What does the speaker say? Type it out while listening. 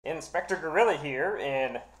Inspector Gorilla here,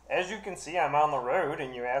 and as you can see, I'm on the road,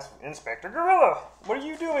 and you ask, Inspector Gorilla, what are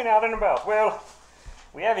you doing out and about? Well,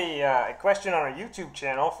 we have a question on our YouTube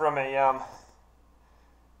channel from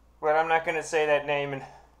well, I'm not going to say that name, and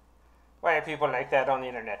why are people like that on the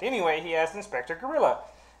internet? Anyway, he asked Inspector Gorilla,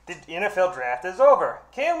 the NFL draft is over.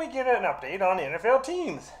 Can we get an update on NFL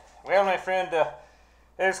teams? Well, my friend,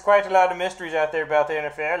 there's quite a lot of mysteries out there about the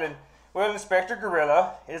NFL, and, well, Inspector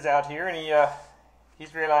Gorilla is out here, and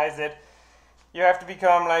he's realized that you have to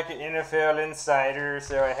become like an NFL insider,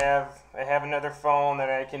 so I have another phone that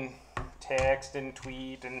I can text and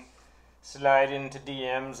tweet and slide into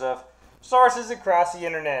DMs of sources across the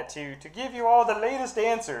internet to give you all the latest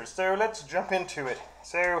answers. So let's jump into it.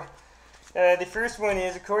 So the first one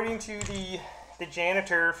is, according to the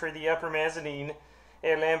janitor for the upper mezzanine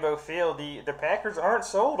at Lambeau Field, the Packers aren't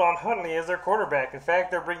sold on Huntley as their quarterback. In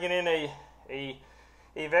fact, they're bringing in a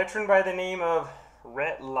veteran by the name of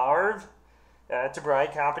Rhett Larve to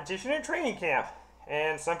provide competition in training camp.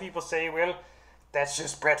 And some people say, well, that's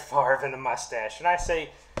just Brett Favre and a mustache. And I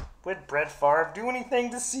say, would Brett Favre do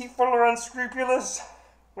anything deceitful or unscrupulous?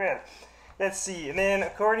 Well, let's see. And then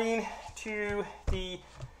according to the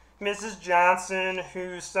Mrs. Johnson,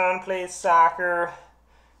 whose son plays soccer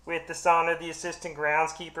with the son of the assistant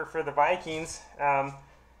groundskeeper for the Vikings,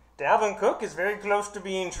 Dalvin Cook is very close to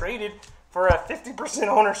being traded for a 50%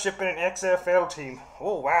 ownership in an XFL team.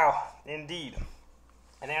 Oh, wow, indeed.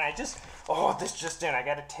 And then this just in, I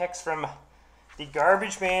got a text from the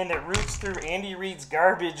garbage man that roots through Andy Reid's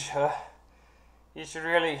garbage. He should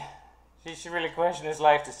really question his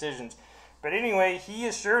life decisions. But anyway, he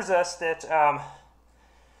assures us that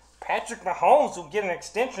Patrick Mahomes will get an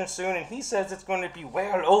extension soon, and he says it's going to be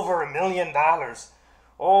well over $1 million.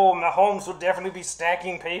 Oh, Mahomes will definitely be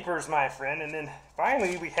stacking papers, my friend. And then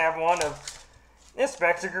finally, we have one of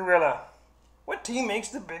Inspector Gorilla. What team makes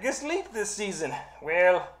the biggest leap this season?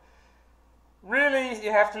 Well, really,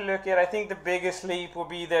 you have to look at, I think the biggest leap will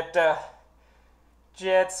be that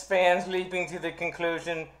Jets fans leaping to the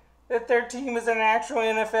conclusion that their team is an actual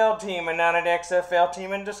NFL team and not an XFL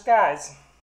team in disguise.